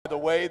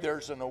way,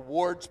 there's an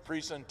awards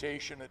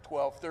presentation at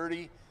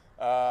 12:30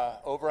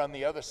 over on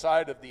the other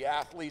side of the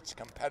athletes'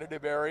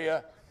 competitive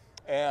area.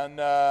 And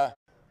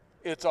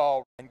it's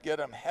all, and get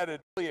them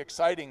headed. Really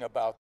exciting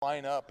about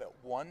line up at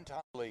one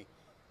time.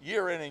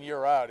 Year in and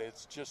year out,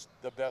 it's just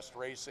the best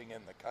racing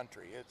in the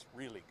country. It's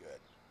really good.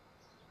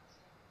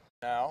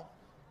 Now,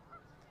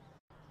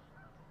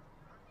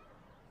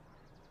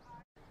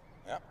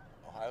 yeah,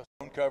 Ohio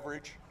zone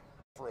coverage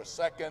for a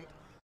second.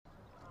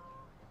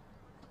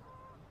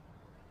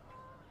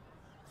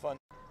 Fun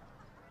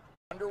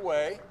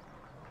underway.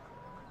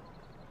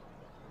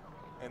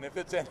 And if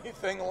it's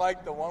anything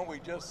like the one we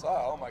just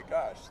saw, oh my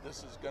gosh,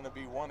 this is going to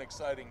be one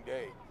exciting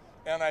day.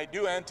 And I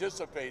do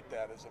anticipate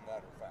that, as a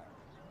matter of fact.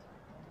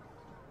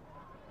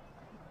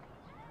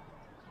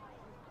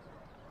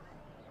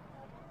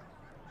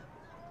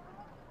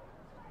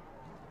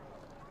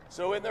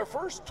 So in their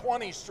first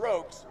 20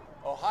 strokes,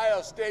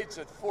 Ohio State's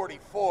at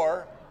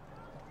 44.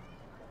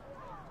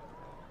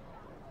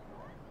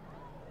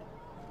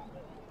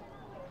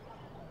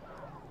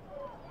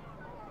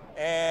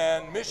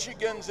 And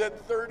Michigan's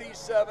at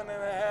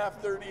 37.5,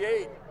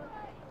 38.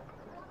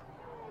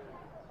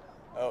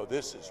 Oh,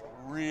 this is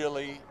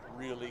really,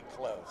 really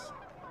close.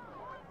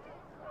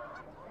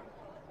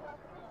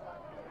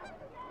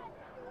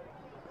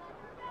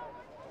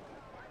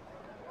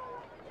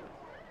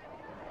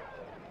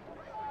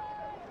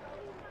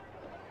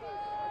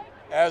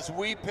 As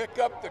we pick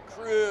up the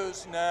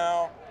cruise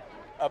now,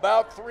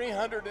 about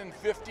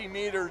 350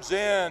 meters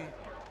in,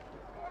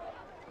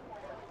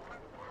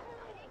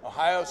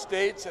 Ohio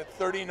State's at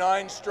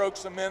 39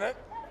 strokes a minute.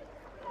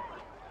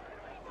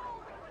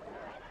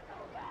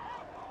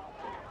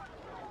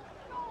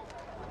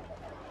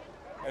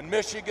 And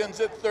Michigan's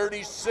at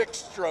 36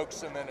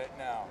 strokes a minute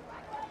now.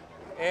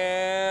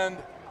 And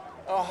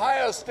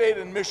Ohio State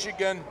and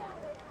Michigan's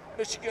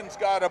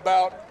got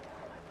about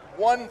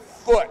 1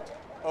 foot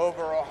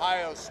over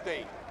Ohio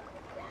State.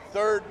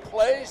 Third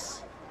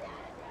place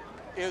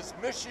is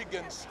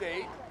Michigan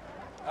State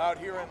out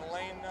here in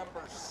lane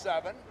number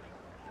 7.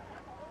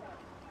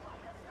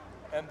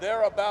 And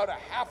they're about a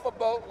half a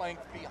boat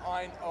length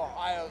behind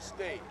Ohio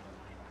State.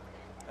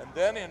 And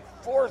then in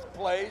 4th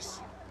place,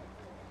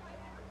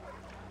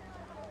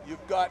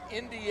 you've got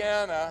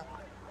Indiana,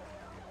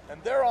 and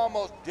they're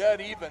almost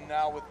dead even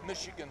now with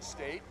Michigan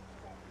State.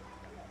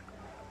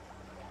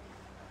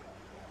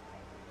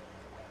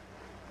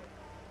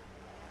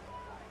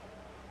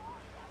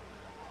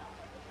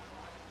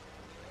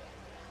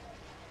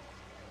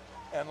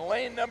 And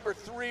lane number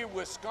 3,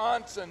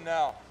 Wisconsin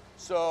now.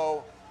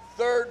 So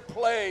 3rd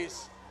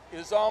place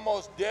is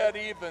almost dead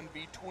even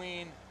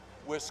between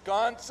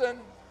Wisconsin,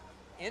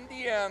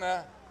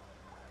 Indiana,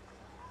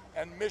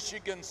 and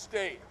Michigan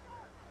State.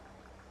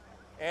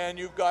 And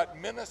you've got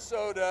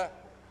Minnesota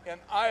and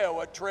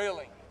Iowa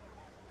trailing.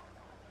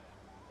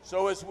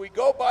 So as we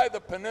go by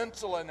the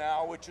peninsula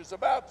now, which is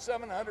about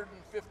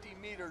 750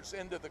 meters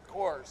into the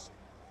course,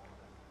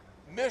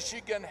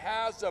 Michigan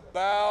has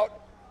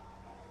about,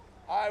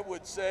 I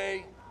would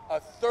say, a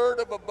third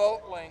of a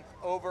boat length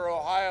over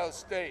Ohio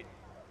State.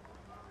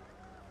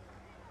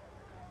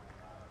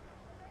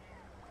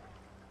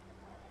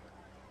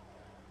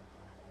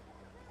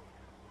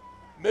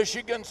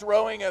 Michigan's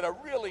rowing at a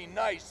really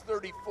nice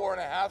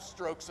 34.5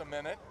 strokes a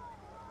minute.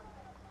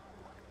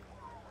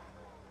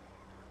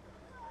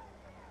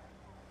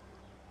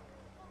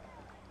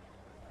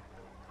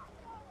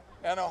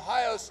 And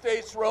Ohio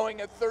State's rowing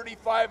at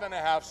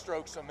 35.5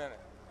 strokes a minute.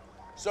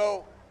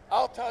 So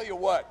I'll tell you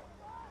what,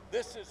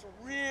 this is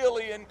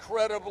really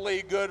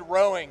incredibly good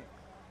rowing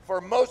for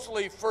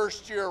mostly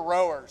first-year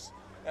rowers.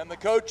 And the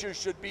coaches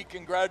should be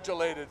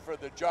congratulated for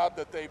the job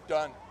that they've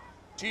done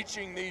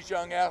teaching these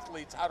young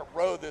athletes how to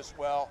row this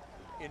well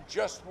in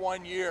just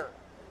 1 year.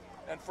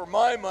 And for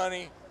my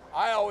money,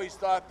 I always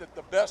thought that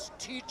the best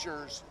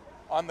teachers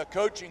on the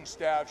coaching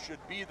staff should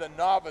be the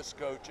novice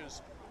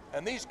coaches,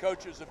 and these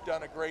coaches have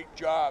done a great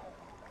job.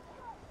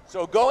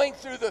 So going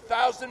through the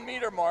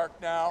 1,000-meter mark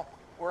now,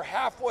 we're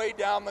halfway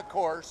down the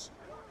course,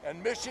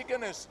 and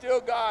Michigan has still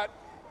got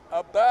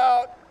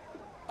about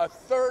a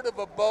third of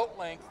a boat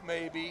length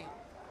maybe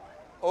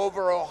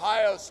over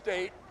Ohio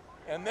State,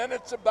 and then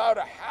it's about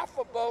a half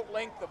a boat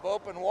length of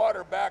open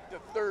water back to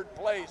 3rd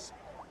place,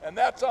 and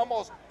that's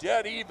almost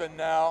dead even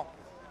now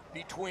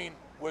between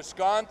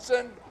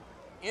Wisconsin,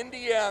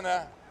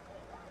 Indiana,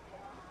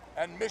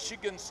 and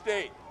Michigan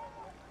State.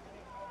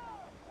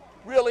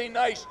 Really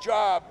nice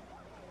job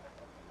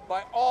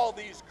by all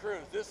these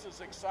crews. This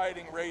is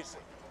exciting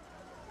racing.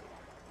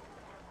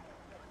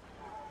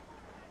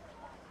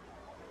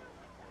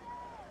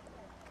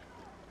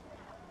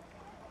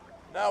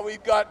 Now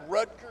we've got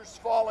Rutgers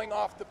falling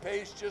off the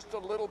pace just a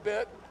little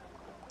bit,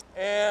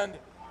 and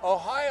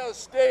Ohio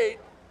State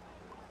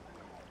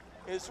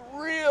is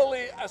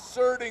really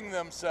asserting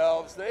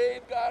themselves.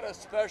 They've got a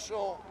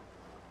special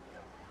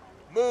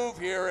move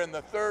here in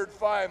the third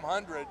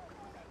 500.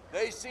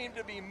 They seem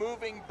to be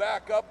moving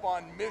back up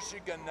on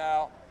Michigan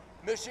now.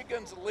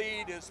 Michigan's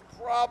lead is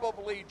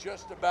probably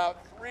just about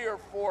 3 or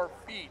 4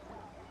 feet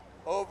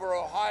over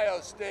Ohio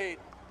Ohio State,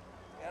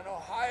 and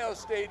Ohio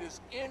State is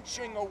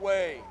inching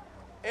away.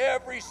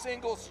 Every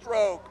single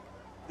stroke,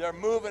 they're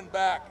moving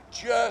back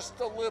just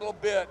a little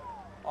bit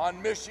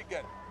on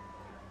Michigan.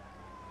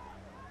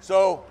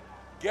 So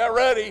get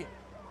ready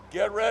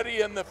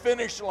in the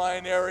finish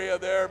line area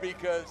there,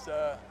 because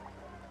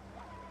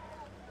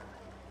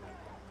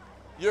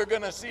you're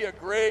going to see a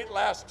great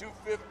last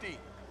 250.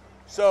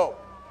 So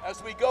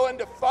as we go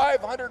into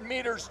 500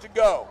 meters to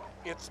go,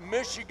 it's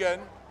Michigan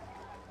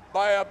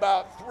by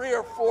about 3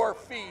 or 4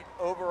 feet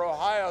over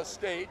Ohio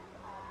State,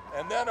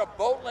 and then a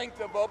boat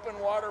length of open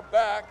water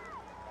back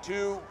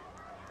to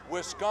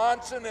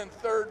Wisconsin in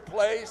 3rd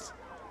place,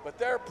 but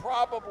they're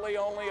probably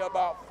only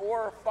about 4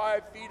 or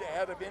 5 feet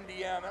ahead of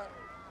Indiana.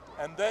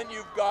 And then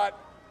you've got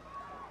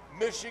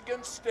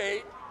Michigan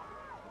State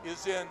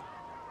is in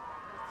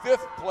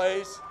 5th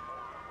place,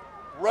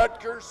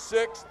 Rutgers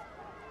 6th,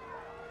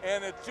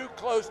 and it's too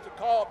close to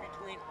call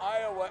between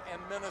Iowa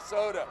and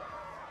Minnesota.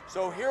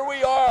 So here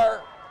we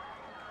are,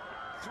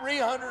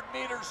 300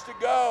 meters to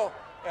go,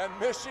 and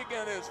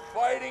Michigan is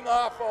fighting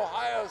off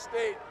Ohio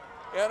State,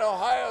 and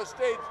Ohio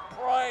State's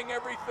prying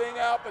everything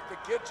out but the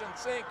kitchen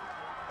sink.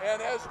 And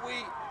as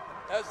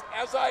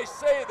I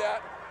say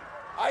that,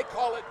 I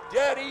call it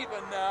dead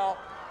even now,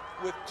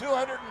 with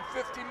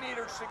 250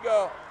 meters to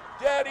go,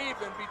 dead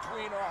even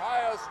between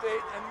Ohio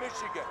State and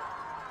Michigan.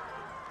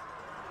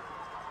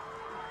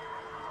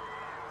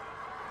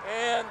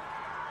 And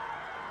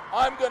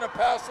I'm going to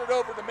pass it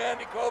over to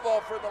Mandy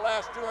Koval for the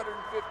last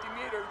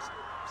 250 meters.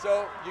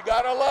 So you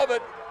got to love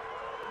it.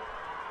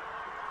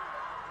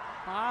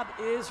 Bob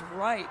is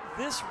right.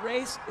 This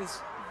race is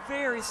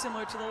very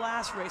similar to the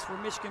last race, where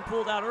Michigan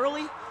pulled out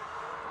early,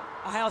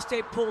 Ohio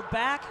State pulled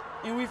back,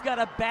 and we've got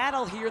a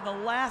battle here in the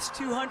last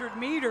 200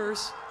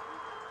 meters.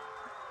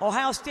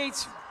 Ohio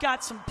State's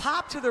got some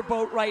pop to their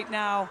boat right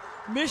now.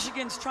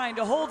 Michigan's trying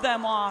to hold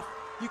them off.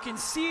 You can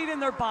see it in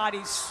their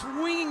bodies,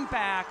 swinging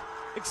back,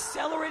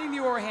 accelerating the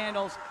oar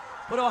handles.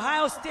 But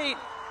Ohio State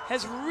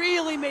has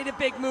really made a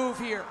big move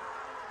here.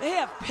 They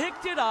have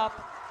picked it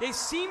up. They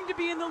seem to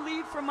be in the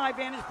lead from my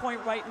vantage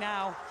point right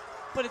now,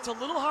 but it's a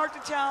little hard to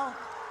tell,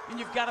 and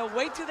you've got to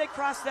wait till they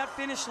cross that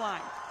finish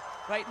line.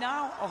 Right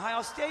now,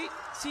 Ohio State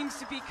seems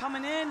to be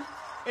coming in.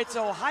 It's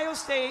Ohio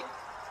State,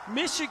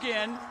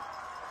 Michigan,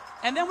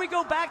 and then we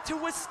go back to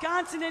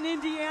Wisconsin and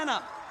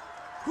Indiana.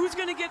 Who's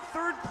going to get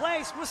 3rd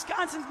place?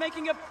 Wisconsin's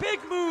making a big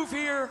move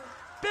here,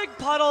 big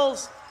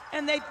puddles,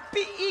 and they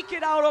eke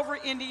it out over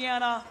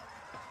Indiana.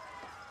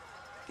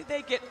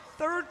 They get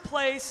 3rd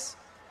place.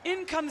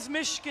 In comes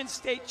Michigan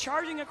State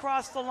charging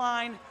across the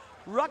line.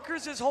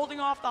 Rutgers is holding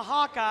off the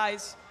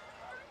Hawkeyes.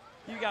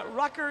 You got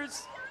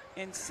Rutgers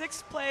in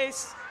 6th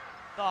place,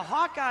 the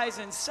Hawkeyes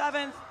in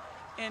 7th,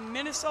 and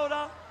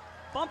Minnesota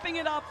bumping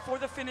it up for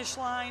the finish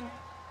line.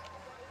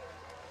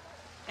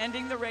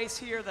 Ending the race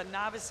here, the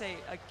novice 8.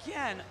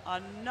 Again,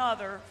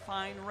 another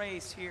fine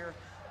race here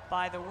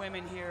by the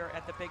women here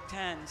at the Big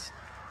Tens.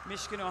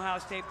 Michigan, Ohio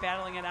State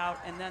battling it out,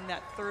 and then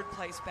that 3rd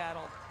place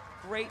battle.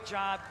 Great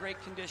job, great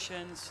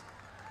conditions.